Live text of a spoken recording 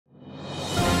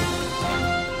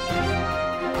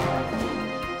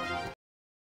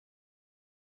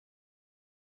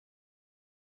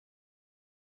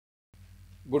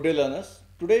Good day learners.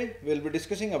 Today we will be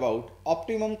discussing about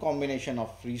optimum combination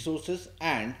of resources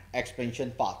and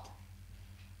expansion path.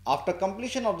 After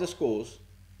completion of this course,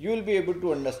 you will be able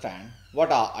to understand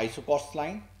what are isocost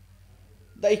line,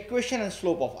 the equation and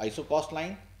slope of isocost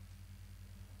line,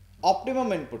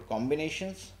 optimum input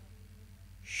combinations,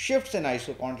 shifts in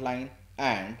isocont line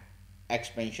and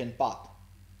expansion path.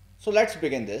 So let's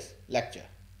begin this lecture.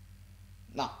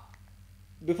 Now,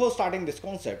 before starting this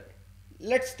concept,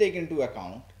 let's take into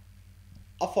account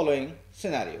a following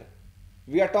scenario.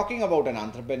 We are talking about an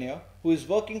entrepreneur who is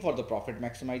working for the profit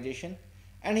maximization,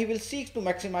 and he will seek to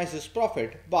maximize his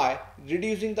profit by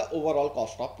reducing the overall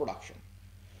cost of production.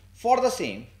 For the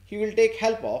same, he will take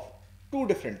help of two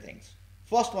different things.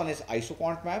 First one is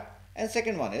isocont map and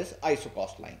second one is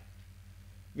isocost line.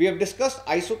 We have discussed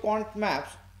isocont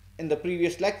maps in the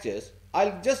previous lectures.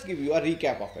 I'll just give you a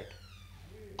recap of it.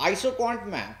 Isocont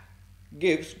map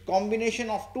gives combination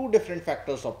of two different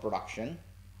factors of production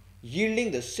yielding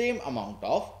the same amount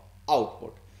of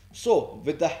output. So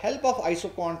with the help of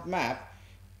isocont map,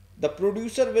 the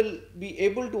producer will be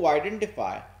able to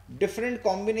identify different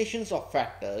combinations of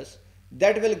factors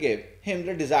that will give him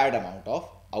the desired amount of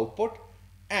output.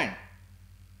 And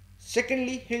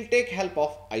secondly, he'll take help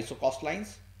of isocost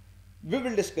lines. We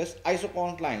will discuss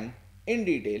isocont line in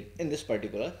detail in this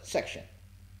particular section.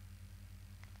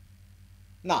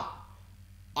 Now,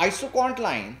 isocost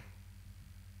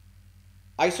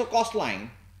line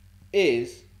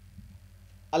is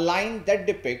a line that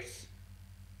depicts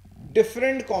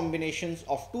different combinations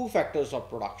of two factors of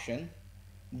production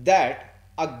that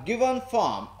a given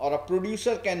firm or a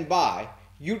producer can buy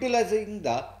utilizing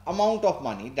the amount of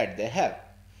money that they have.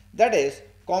 That is,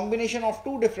 combination of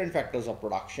two different factors of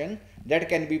production that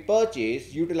can be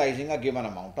purchased utilizing a given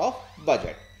amount of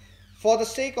budget. For the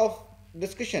sake of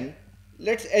discussion,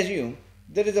 let's assume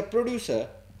there is a producer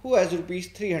who has rupees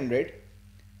 300,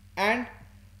 and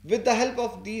with the help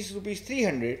of these rupees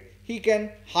 300 he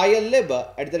can hire labor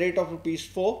at the rate of rupees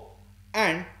 4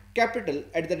 and capital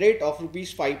at the rate of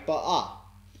rupees 5 per hour.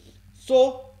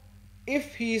 So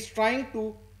if he is trying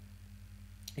to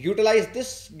utilize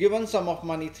this given sum of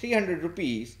money 300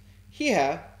 rupees, he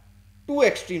have two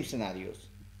extreme scenarios.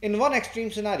 In one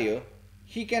extreme scenario,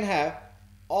 he can have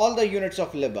all the units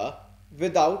of labor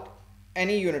without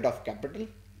any unit of capital,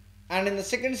 and in the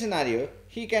second scenario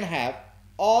he can have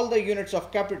all the units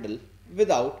of capital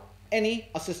without any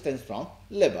assistance from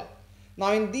labor.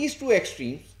 Now in these two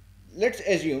extremes, let's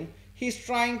assume he is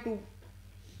trying to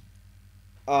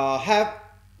have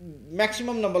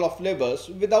maximum number of laborers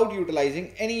without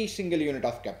utilizing any single unit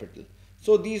of capital.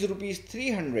 So these rupees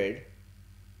 300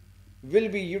 will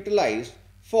be utilized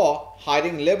for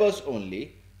hiring laborers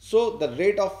only. So the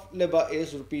rate of labor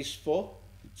is rupees 4.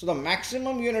 So the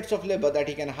maximum units of labor that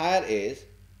he can hire is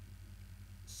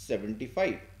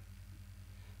 75.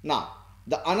 Now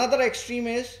the another extreme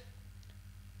is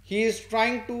he is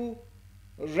trying to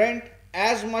rent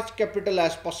as much capital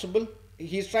as possible.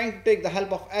 He is trying to take the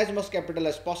help of as much capital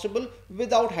as possible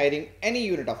without hiring any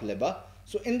unit of labor.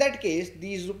 So in that case,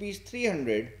 these rupees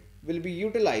 300 will be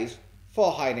utilized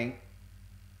for hiring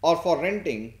or for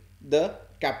renting the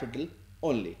capital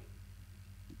only.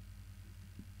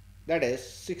 That is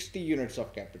 60 units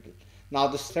of capital. Now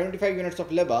the 75 units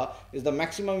of labor is the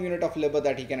maximum unit of labor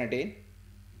that he can attain,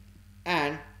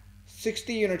 and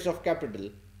 60 units of capital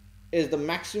is the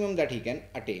maximum that he can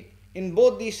attain. In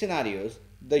both these scenarios,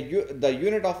 the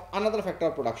unit of another factor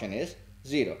of production is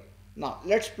 0. Now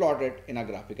let's plot it in a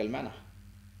graphical manner.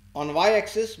 On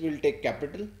y-axis we will take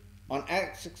capital, on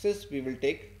x-axis we will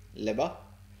take labor.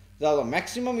 So the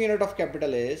maximum unit of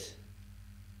capital is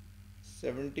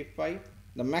 75,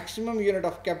 the maximum unit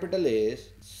of capital is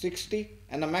 60,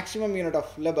 and the maximum unit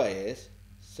of labor is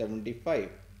 75.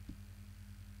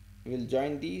 We will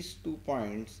join these 2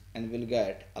 points and we'll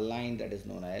get a line that is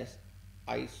known as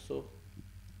isocost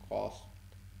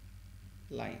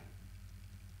line.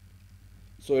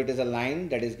 So it is a line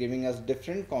that is giving us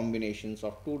different combinations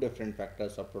of two different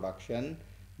factors of production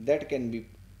that can be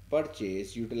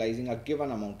purchased utilizing a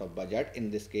given amount of budget.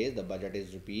 In this case, the budget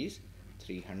is rupees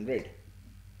 300.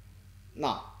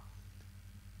 Now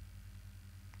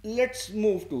let's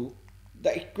move to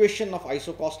the equation of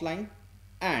isocost line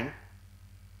and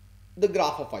the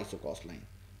graph of isocost line.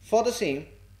 For the same,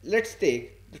 let's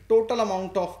take the total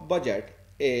amount of budget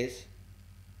is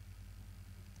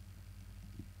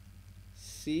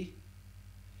C.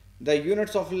 The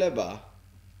units of labor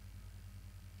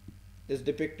is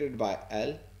depicted by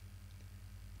L.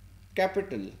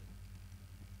 Capital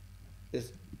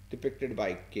is depicted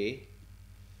by K.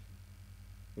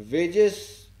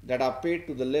 Wages that are paid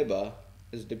to the labor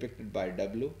is depicted by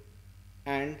W.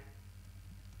 and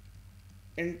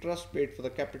interest paid for the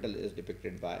capital is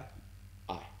depicted by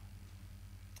I.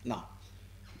 Now,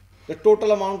 the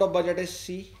total amount of budget is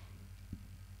C.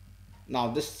 Now,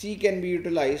 this C can be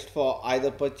utilized for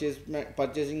either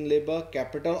purchasing labor,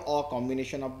 capital, or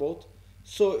combination of both.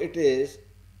 So, it is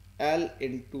L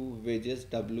into wages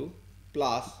W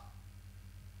plus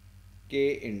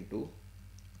K into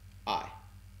I.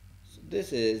 So,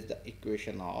 this is the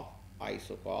equation of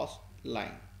isocost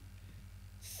line.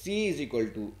 C is equal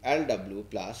to LW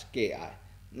plus Ki.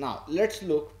 Now, let's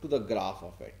look to the graph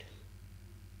of it.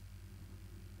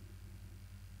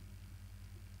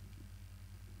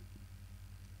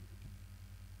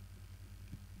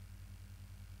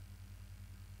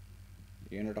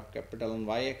 Unit of capital on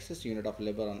y-axis, unit of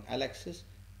labor on l-axis,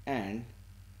 and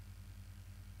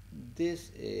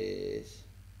this is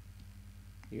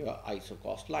your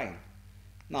isocost line.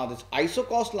 Now, this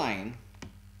isocost line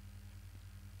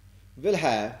will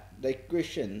have the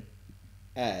equation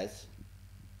as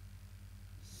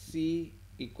C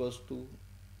equals to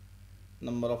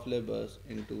number of labors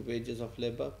into wages of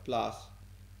labor plus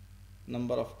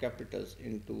number of capitals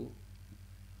into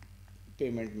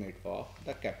payment made for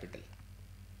the capital.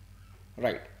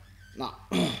 Right. Now,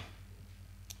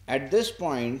 at this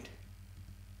point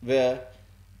where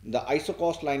the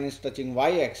isocost line is touching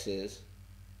y-axis,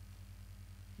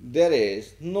 there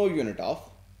is no unit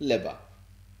of labor.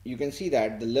 You can see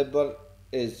that the labor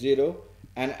is 0,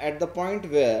 and at the point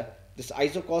where this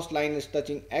isocost line is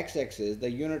touching x-axis,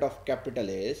 the unit of capital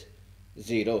is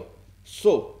 0.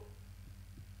 So,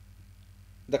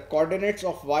 the coordinates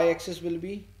of y-axis will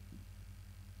be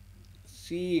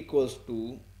C equals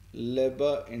to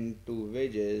labor into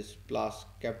wages plus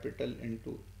capital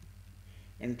into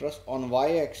interest. On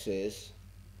y-axis,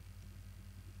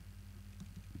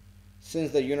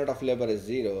 since the unit of labor is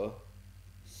 0,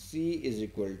 C is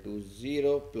equal to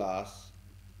 0 plus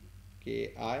Ki.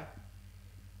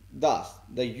 Thus,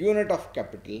 the unit of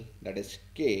capital, that is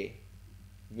K,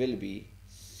 will be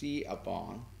C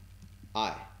upon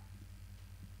I.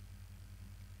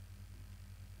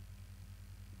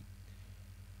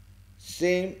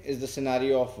 Same is the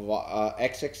scenario of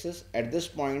x-axis. At this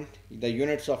point, the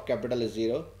units of capital is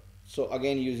 0. So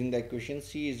again, using the equation,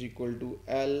 C is equal to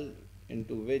L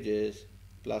into wages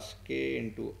plus K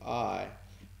into I,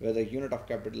 where the unit of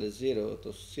capital is 0.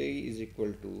 So C is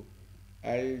equal to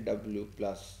LW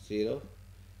plus 0.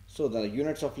 So the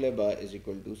units of labor is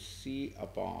equal to C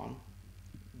upon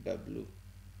W.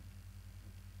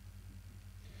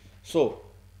 So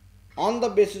on the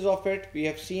basis of it, we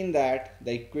have seen that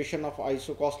the equation of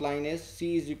isocost line is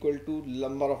C is equal to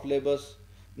number of labors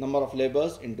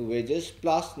into wages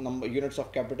plus number units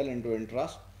of capital into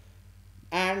interest,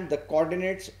 and the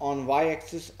coordinates on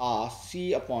y-axis are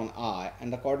C upon I,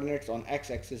 and the coordinates on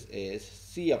x-axis is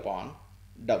C upon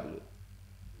W.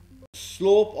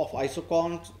 Slope of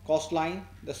isocost line,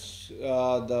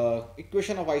 the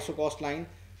equation of isocost line,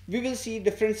 we will see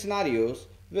different scenarios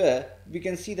where we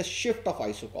can see the shift of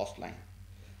isocost line.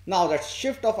 Now, that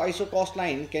shift of isocost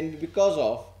line can be because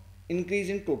of increase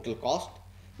in total cost.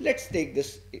 Let's take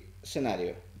this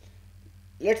scenario.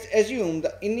 Let's assume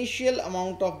the initial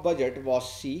amount of budget was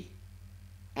C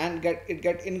and it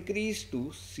get increased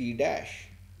to C dash.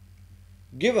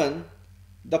 Given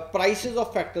the prices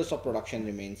of factors of production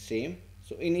remain same.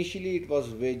 So initially it was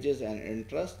wages and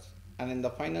interest, and in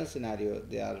the final scenario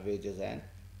they are wages and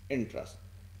interest.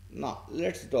 Now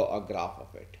let's draw a graph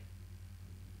of it.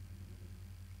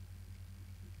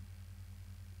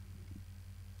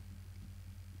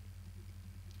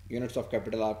 Units of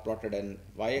capital are plotted on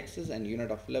y-axis and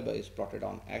unit of labor is plotted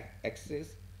on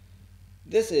x-axis.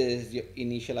 This is your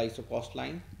initial isocost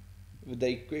line with the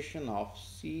equation of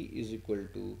C is equal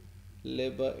to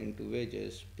labor into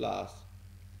wages plus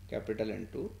capital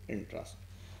into interest.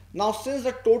 Now, since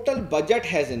the total budget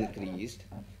has increased,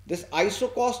 this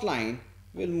isocost line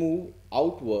will move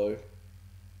outward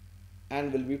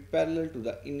and will be parallel to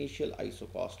the initial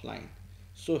isocost line.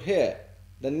 So here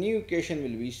the new equation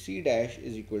will be C dash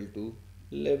is equal to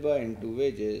labor into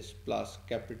wages plus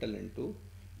capital into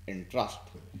interest.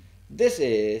 This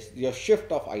is your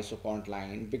shift of isocost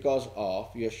line because of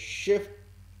your shift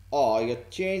or your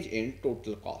change in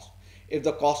total cost. If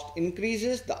the cost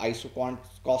increases, the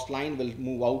isocost line will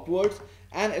move outwards,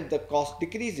 and if the cost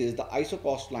decreases, the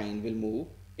isocost line will move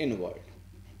inward.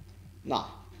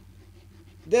 Now,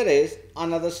 there is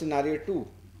another scenario too.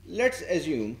 Let's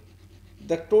assume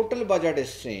the total budget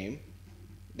is same,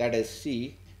 that is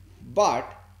C,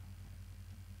 but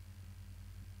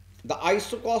the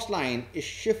isocost line is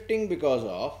shifting because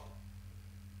of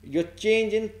your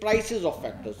change in prices of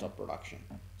factors of production.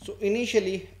 So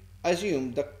initially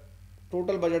assume the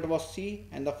total budget was C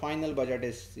and the final budget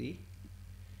is C.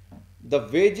 The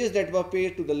wages that were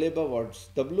paid to the labor was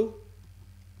W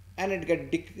and it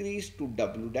get decreased to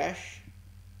W dash,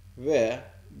 where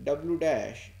W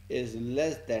dash is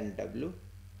less than W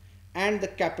and the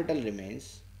capital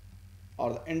remains,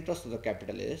 or the interest of the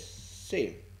capital is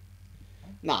same.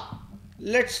 Now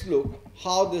let's look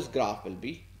how this graph will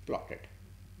be plotted.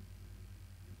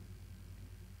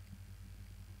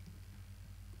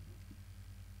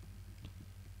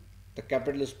 The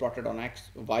capital is plotted on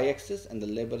y axis and the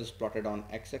labor is plotted on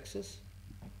x axis.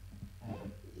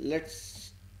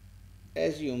 Let's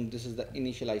assume this is the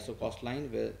initial isocost line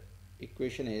where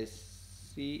equation is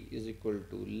C is equal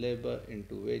to labor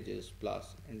into wages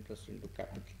plus interest into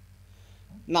capital.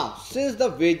 Now since the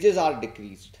wages are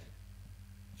decreased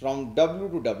from W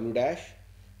to W dash,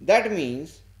 that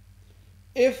means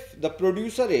if the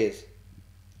producer is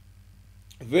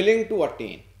willing to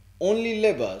attain only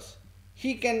labors,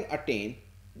 he can attain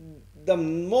the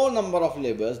more number of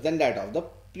labors than that of the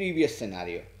previous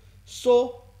scenario.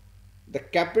 So the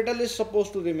capital is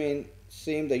supposed to remain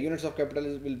same, the units of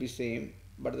capital will be same,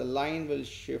 but the line will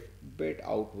shift bit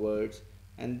outwards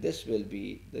and this will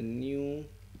be the new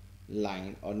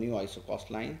line or new isocost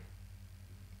line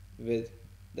with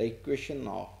the equation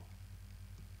of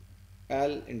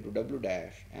L into W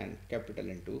dash and capital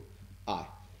into R.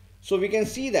 So we can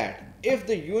see that if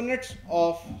the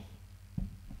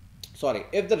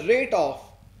if the rate of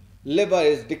labor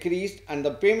is decreased and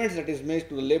the payments that is made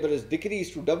to the labor is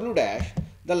decreased to W dash,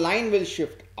 the line will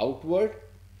shift outward.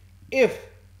 If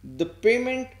the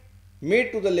payment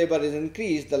made to the labor is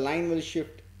increased, the line will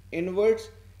shift inwards,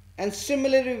 and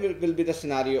similarly will be the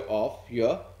scenario of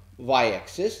your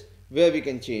y-axis where we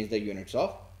can change the units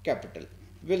of capital.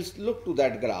 We'll look to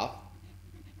that graph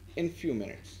in few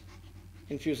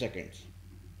seconds.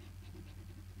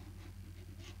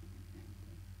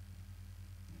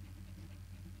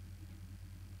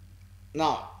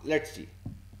 Now let's see.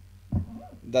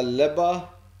 The labor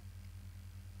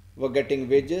were getting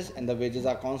wages and the wages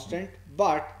are constant,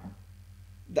 but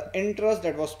the interest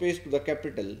that was paid to the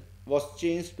capital was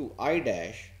changed to I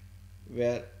dash,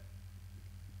 where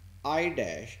I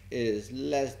dash is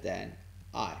less than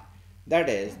I. That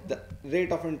is, the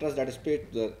rate of interest that is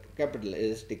paid to the capital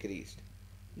is decreased.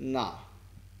 Now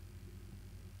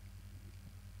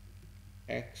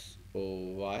X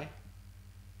O Y,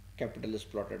 capital is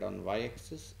plotted on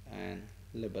y-axis and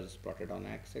labor is plotted on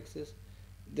x-axis.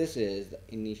 This is the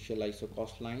initial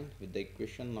isocost line with the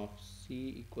equation of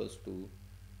C equals to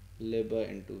labor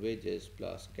into wages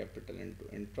plus capital into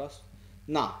interest.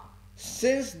 Now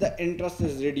since the interest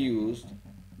is reduced,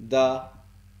 the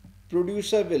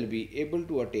producer will be able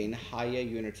to attain higher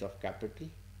units of capital,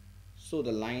 so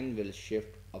the line will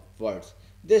shift upwards.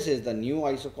 This is the new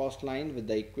isocost line with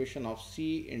the equation of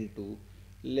C into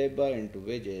labor into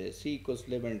wages, C equals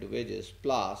labor into wages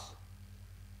plus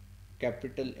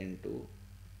capital into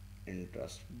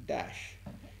interest dash.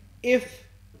 If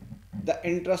the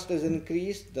interest is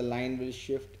increased, the line will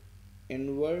shift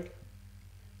inward,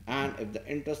 and if the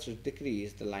interest is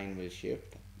decreased, the line will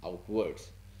shift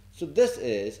outwards. So this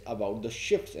is about the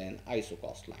shifts in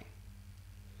isocost line.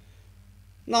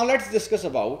 Now let's discuss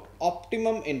about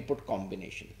optimum input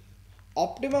combination.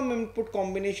 Optimum input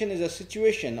combination is a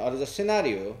situation or is a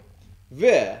scenario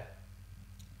where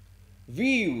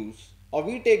we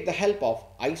take the help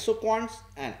of isoquants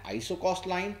and isocost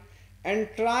line and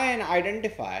try and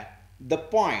identify the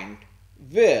point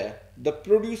where the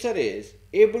producer is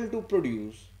able to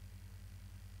produce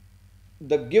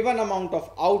the given amount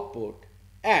of output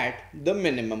at the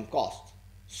minimum cost.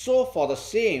 So for the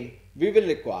same, we will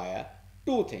require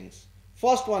two things.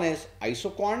 First one is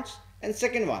isoquants and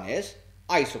second one is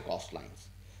isocost lines.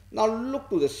 Now look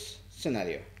to this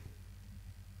scenario.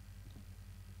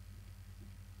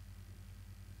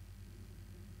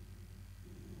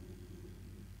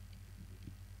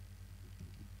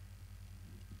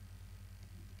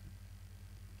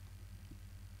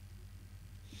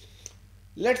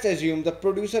 Let's assume the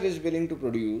producer is willing to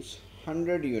produce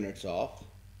 100 units of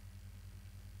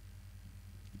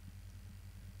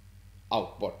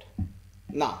output.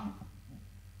 Now,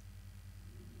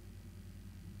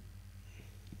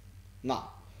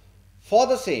 for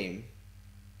the same,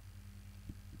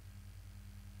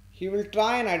 he will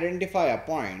try and identify a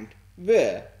point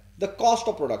where the cost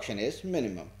of production is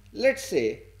minimum. Let's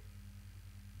say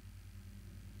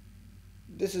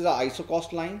this is a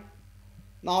isocost line.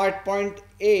 Now at point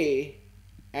A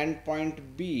and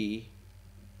point B,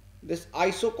 this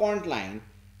isoquant line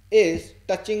is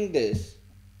touching this.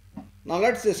 Now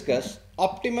let's discuss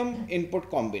optimum input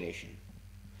combination.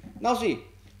 Now see,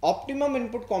 Optimum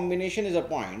input combination is a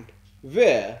point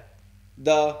where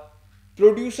the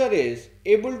producer is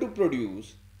able to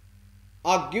produce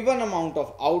a given amount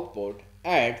of output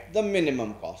at the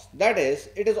minimum cost. That is,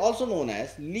 it is also known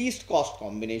as least cost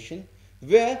combination,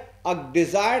 where a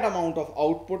desired amount of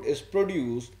output is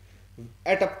produced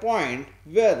at a point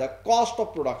where the cost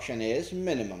of production is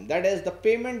minimum. That is, the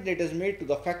payment that is made to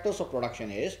the factors of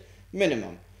production is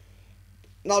minimum.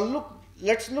 Now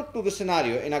let's look to the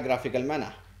scenario in a graphical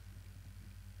manner.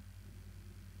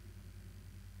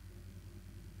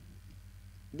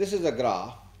 This is a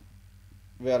graph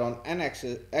where on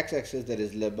x-axis there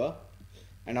is labor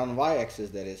and on y-axis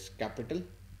there is capital.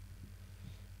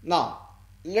 Now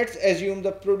let's assume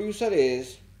the producer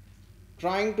is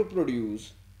trying to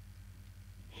produce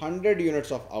 100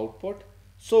 units of output.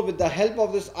 So with the help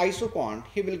of this isoquant,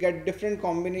 he will get different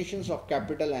combinations of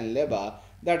capital and labor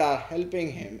that are helping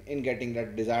him in getting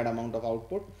that desired amount of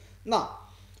output. Now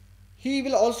he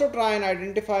will also try and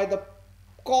identify the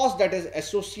cost that is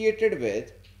associated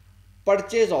with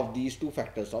purchase of these two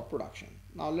factors of production.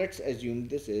 Now let's assume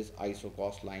this is ISO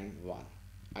cost line 1,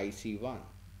 IC1,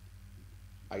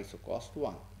 ISO cost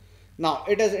 1. Now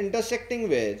it is intersecting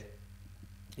with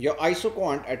your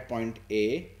isoquant at point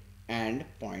A and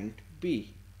point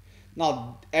B.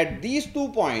 Now at these 2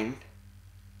 points,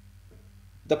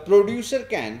 the producer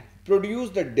can produce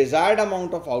the desired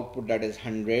amount of output, that is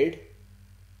 100,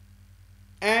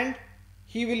 and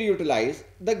he will utilize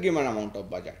the given amount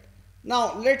of budget.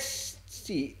 Now let's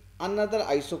see another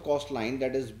ISO cost line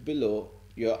that is below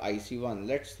your IC1.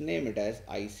 Let's name it as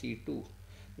IC2.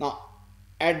 Now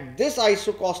at this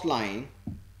ISO cost line,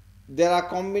 there are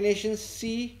combinations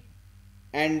C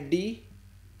and D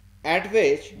at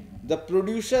which the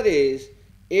producer is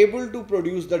able to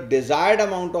produce the desired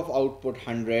amount of output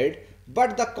 100,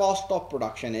 but the cost of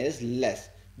production is less.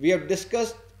 We have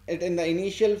discussed it in the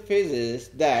initial phases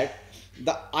that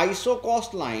the ISO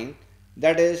cost line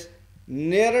that is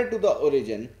nearer to the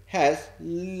origin has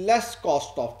less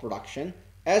cost of production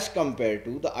as compared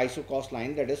to the ISO cost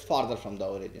line that is farther from the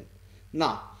origin.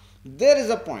 Now there is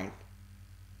a point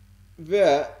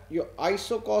where your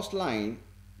ISO cost line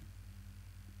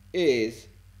is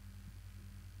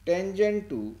tangent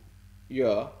to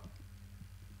your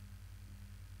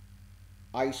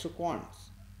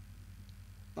isoquants.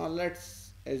 Now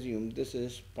let's assume this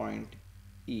is point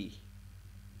E.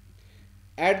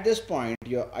 At this point,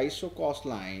 your ISO cost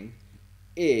line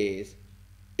is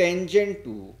tangent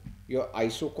to your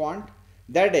isoquant.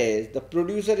 That is, the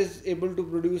producer is able to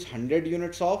produce 100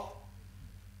 units of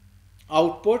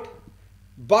output,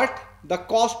 but the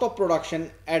cost of production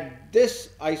at this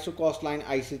ISO cost line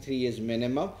IC3 is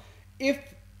minimum. If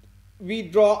we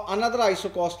draw another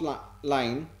ISO cost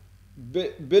line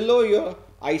below your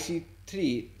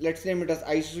IC3, let's name it as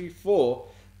IC4,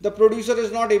 the producer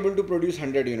is not able to produce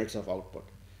 100 units of output.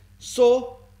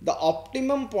 So the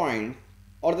optimum point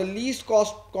or the least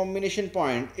cost combination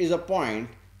point is a point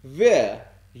where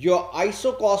your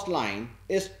ISO cost line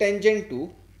is tangent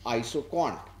to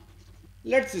isoquant.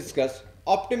 Let's discuss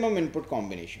optimum input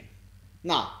combination.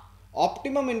 Now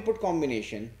optimum input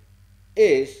combination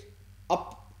is a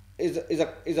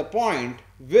point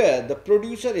where the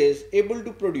producer is able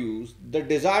to produce the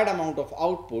desired amount of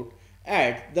output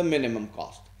at the minimum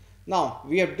cost. Now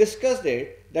we have discussed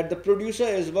it that the producer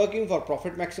is working for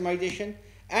profit maximization,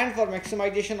 and for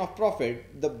maximization of profit,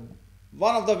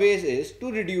 one of the ways is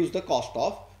to reduce the cost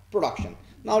of production.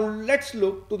 Now let's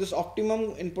look to this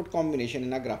optimum input combination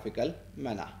in a graphical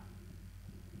manner.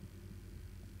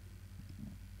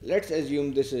 Let's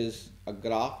assume this is a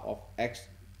graph of x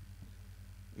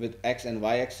with x and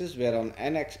y axis, where on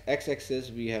x axis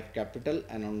we have capital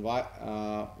and on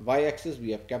y axis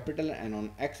we have capital, and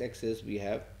on x axis we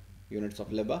have units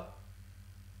of labor.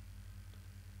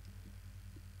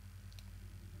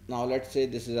 Now let's say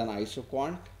this is an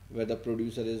isoquant where the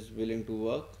producer is willing to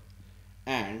work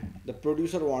and the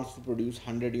producer wants to produce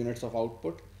 100 units of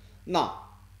output. Now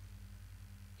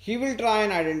he will try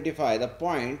and identify the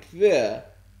point where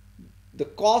the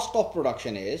cost of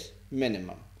production is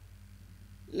minimum.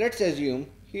 Let's assume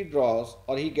he draws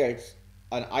or he gets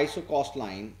an ISO cost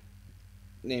line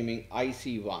naming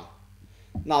IC1.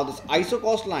 Now this ISO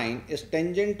cost line is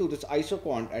tangent to this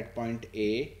isoquant at point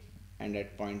A and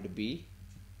at point B.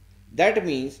 That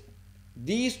means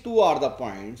these two are the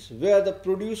points where the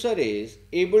producer is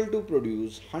able to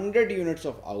produce 100 units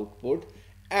of output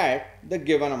at the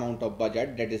given amount of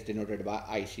budget, that is denoted by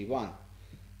IC1.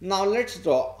 Now let's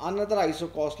draw another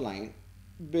ISO cost line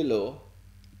below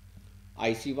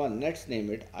IC1. Let's name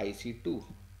it IC2.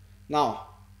 Now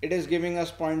it is giving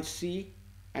us point C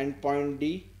and point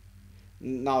D.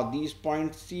 Now these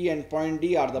point C and point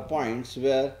D are the points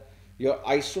where your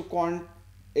isoquant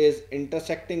is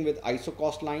intersecting with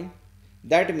isocost line.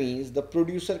 That means the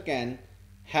producer can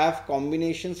have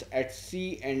combinations at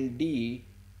C and D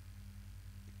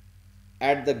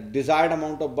at the desired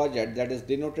amount of budget, that is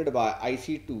denoted by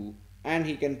IC2, and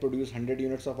he can produce 100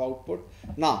 units of output.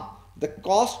 Now the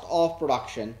cost of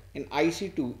production in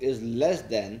IC2 is less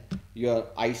than your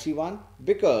IC1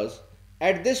 because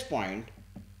at this point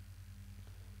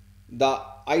the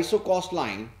isocost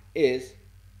line is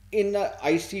inner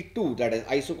IC2, that is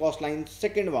isocost line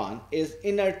second one is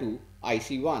inner to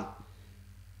IC1.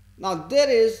 Now there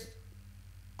is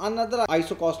another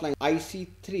isocost line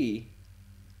IC3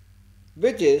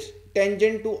 which is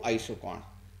tangent to isoquant.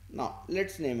 Now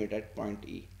let's name it at point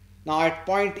E. Now at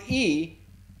point E,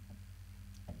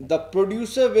 the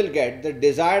producer will get the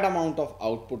desired amount of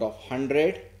output of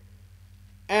 100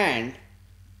 and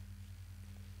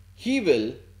he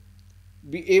will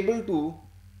be able to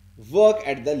work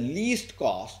at the least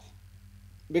cost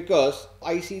because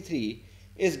IC3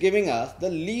 is giving us the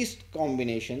least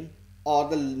combination or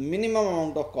the minimum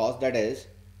amount of cost, that is.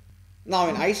 Now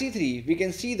in IC3 we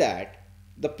can see that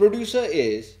the producer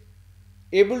is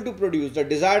able to produce the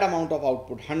desired amount of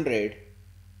output 100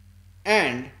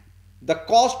 and the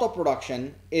cost of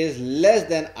production is less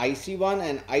than IC1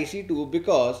 and IC2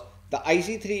 because the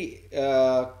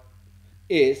IC3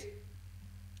 is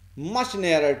much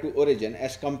nearer to origin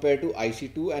as compared to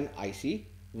IC2 and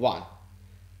IC1.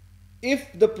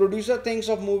 If the producer thinks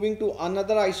of moving to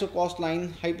another isocost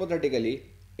line hypothetically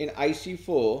in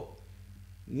IC4,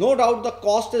 no doubt the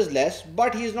cost is less,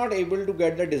 but he is not able to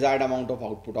get the desired amount of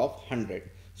output of 100.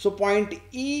 So point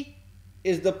E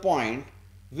is the point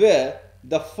where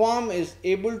the firm is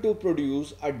able to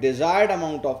produce a desired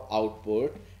amount of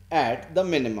output at the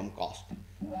minimum cost.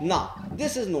 Now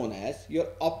this is known as your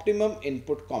optimum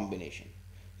input combination.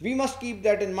 We must keep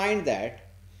that in mind that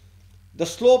the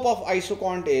slope of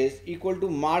isoquant is equal to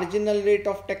marginal rate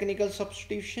of technical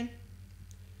substitution.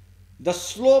 The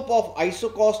slope of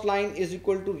isocost line is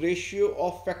equal to ratio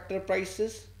of factor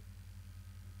prices.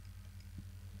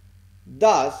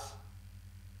 Thus,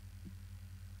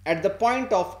 at the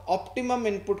point of optimum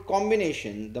input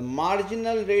combination, the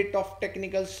marginal rate of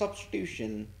technical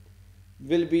substitution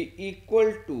will be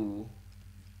equal to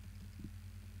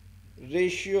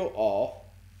ratio of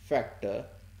factor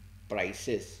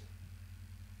prices.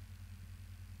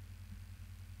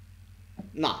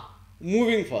 Now,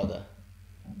 moving further,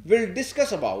 we'll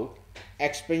discuss about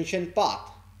expansion path.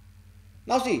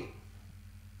 Now see,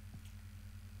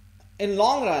 in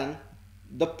long run,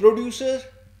 the producer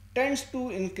tends to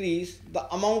increase the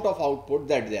amount of output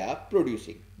that they are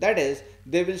producing. That is,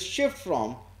 they will shift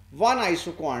from one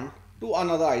isoquant to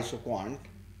another isoquant,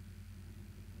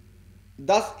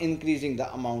 thus increasing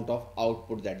the amount of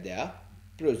output that they are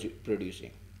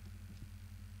producing.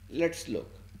 Let's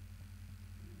look.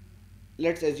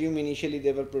 Let's assume initially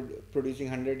they were producing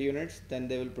 100 units, then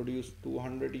they will produce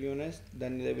 200 units,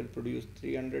 then they will produce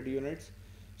 300 units.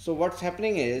 So what's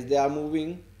happening is they are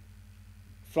moving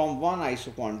from one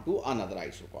isoquant to another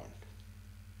isoquant.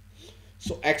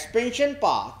 So expansion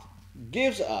path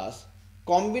gives us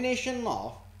combination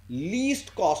of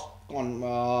least cost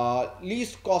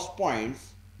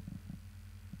points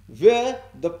where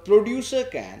the producer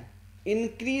can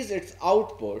increase its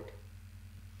output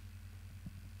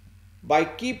by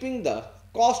keeping the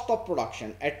cost of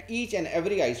production at each and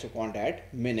every isoquant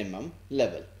at minimum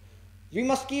level. We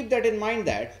must keep that in mind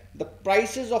that the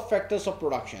prices of factors of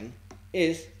production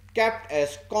is kept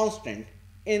as constant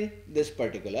in this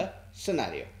particular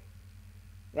scenario.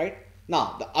 Right?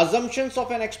 Now, the assumptions of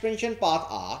an expansion path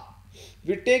are: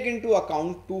 we take into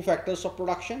account two factors of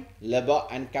production, labor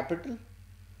and capital.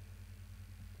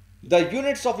 The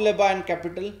units of labor and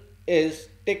capital is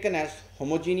taken as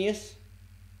homogeneous.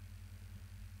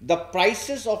 The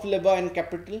prices of labor and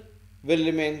capital will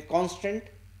remain constant.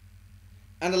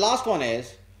 And the last one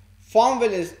is firm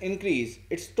will increase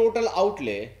its total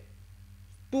outlay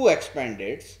to expand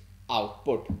its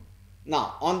output.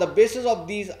 Now, on the basis of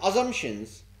these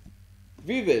assumptions,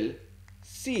 we will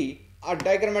see a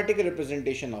diagrammatic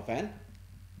representation of an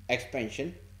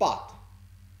expansion path.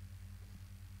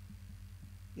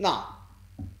 Now,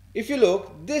 if you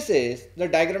look, this is the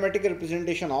diagrammatic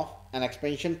representation of an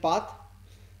expansion path.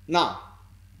 Now,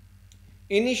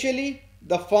 initially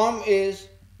the firm is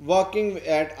working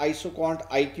at isoquant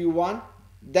IQ1,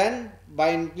 then by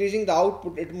increasing the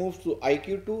output it moves to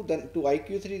IQ2, then to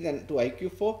IQ3, then to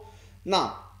IQ4.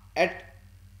 Now, at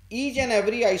each and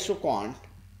every isoquant,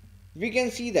 we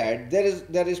can see that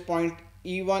there is point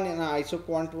E1 in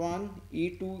isoquant 1,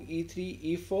 E2,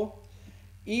 E3, E4,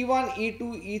 E1, E2,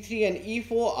 E3 and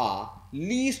E4 are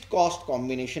least cost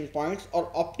combination points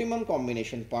or optimum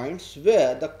combination points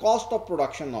where the cost of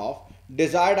production of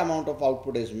desired amount of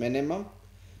output is minimum.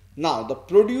 Now the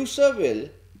producer will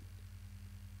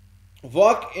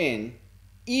work in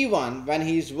E1 when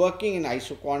he is working in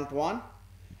isoquant 1,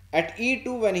 at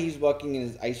E2 when he is working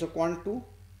in isoquant 2,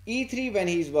 E3 when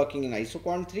he is working in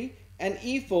isoquant 3, and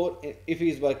E4 if he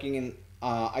is working in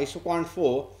isoquant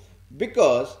 4,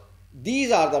 because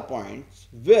these are the points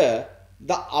where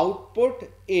the output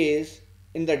is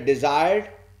in the desired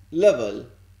level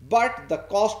but the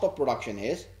cost of production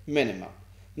is minimum.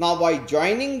 Now by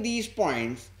joining these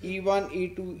points E1,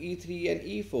 E2, E3 and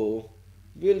E4,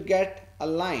 we will get a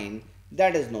line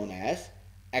that is known as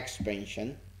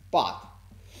expansion path.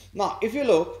 Now if you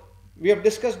look, we have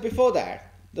discussed before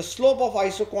that the slope of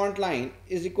isoquant line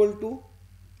is equal to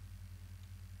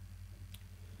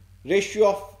ratio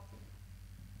of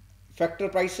factor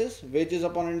prices, wages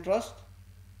upon interest.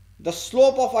 The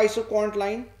slope of isoquant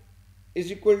line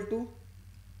is equal to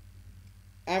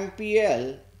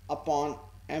MPL upon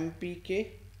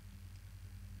MPK.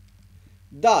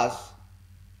 Thus,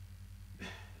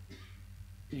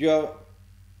 your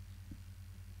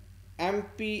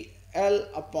MPL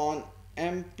upon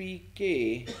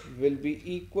MPK will be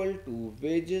equal to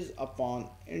wages upon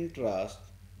interest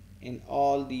in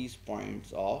all these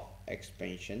points of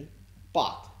expansion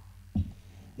path.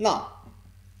 Now,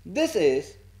 this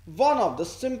is one of the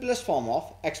simplest form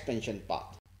of expansion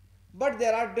path. But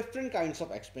there are different kinds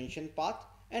of expansion path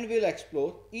and we'll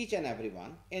explore each and every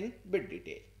one in bit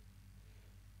detail.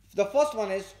 The first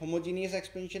one is homogeneous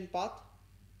expansion path.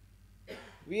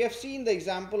 We have seen the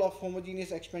example of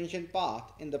homogeneous expansion path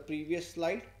in the previous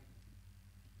slide.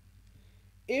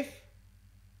 If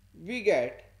we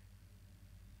get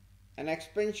an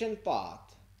expansion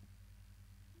path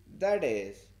that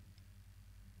is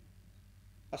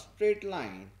a straight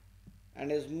line and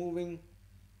is moving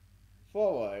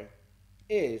forward,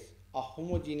 is a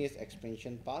homogeneous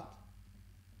expansion path.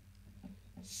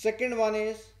 Second one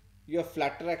is your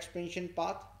flatter expansion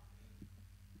path.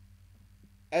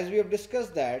 As we have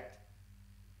discussed that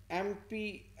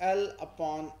MPL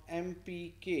upon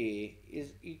MPK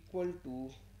is equal to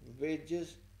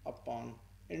wages upon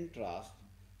interest.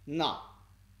 Now,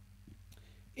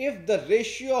 if the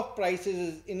ratio of prices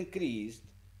is increased,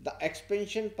 the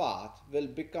expansion path will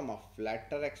become a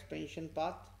flatter expansion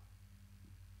path.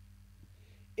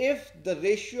 If the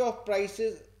ratio of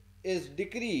prices is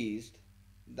decreased,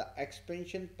 the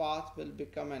expansion path will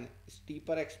become a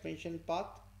steeper expansion path,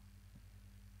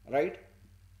 right?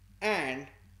 And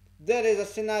there is a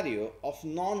scenario of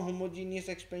non-homogeneous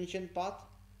expansion path.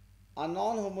 A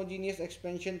non-homogeneous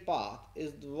expansion path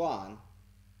is the one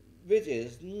which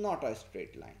is not a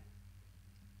straight line.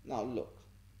 Now look,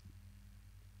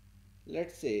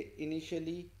 let's say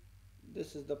initially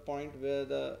this is the point where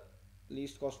the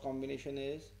least cost combination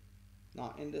is.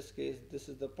 Now in this case, this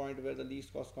is the point where the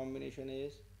least cost combination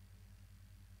is,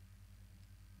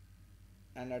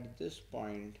 and at this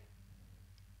point,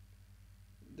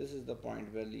 this is the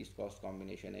point where least cost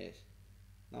combination is.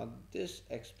 Now this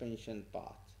expansion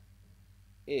path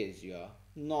is your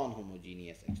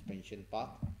non-homogeneous expansion path.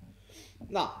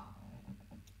 Now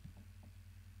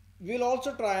we'll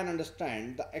also try and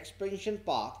understand the expansion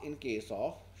path in case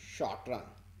of short run.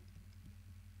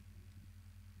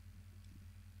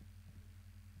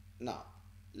 Now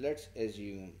let's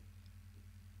assume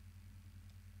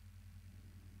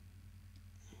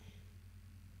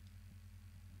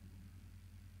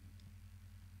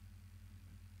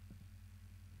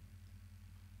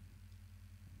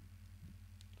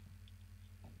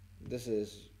this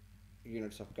is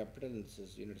units of capital and this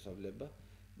is units of labor.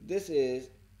 This is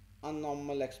a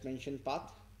normal expansion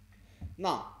path.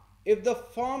 Now if the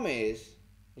firm is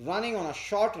running on a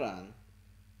short run,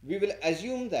 we will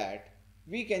assume that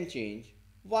we can change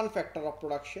one factor of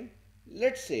production.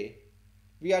 Let's say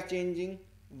we are changing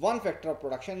one factor of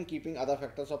production, keeping other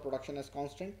factors of production as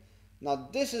constant. Now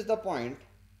this is the point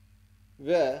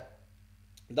where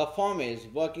the firm is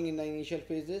working in the initial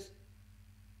phases.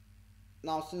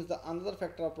 Now since the another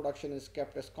factor of production is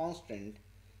kept as constant,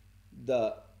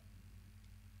 the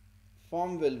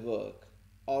firm will work,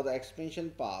 or the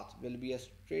expansion path will be a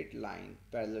straight line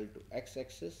parallel to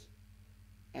x-axis,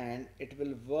 and it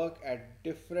will work at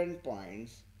different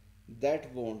points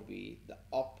that won't be the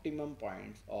optimum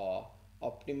points or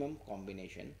optimum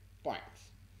combination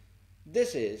points.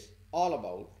 This is all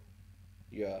about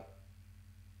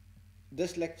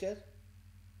this lecture.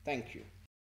 Thank you.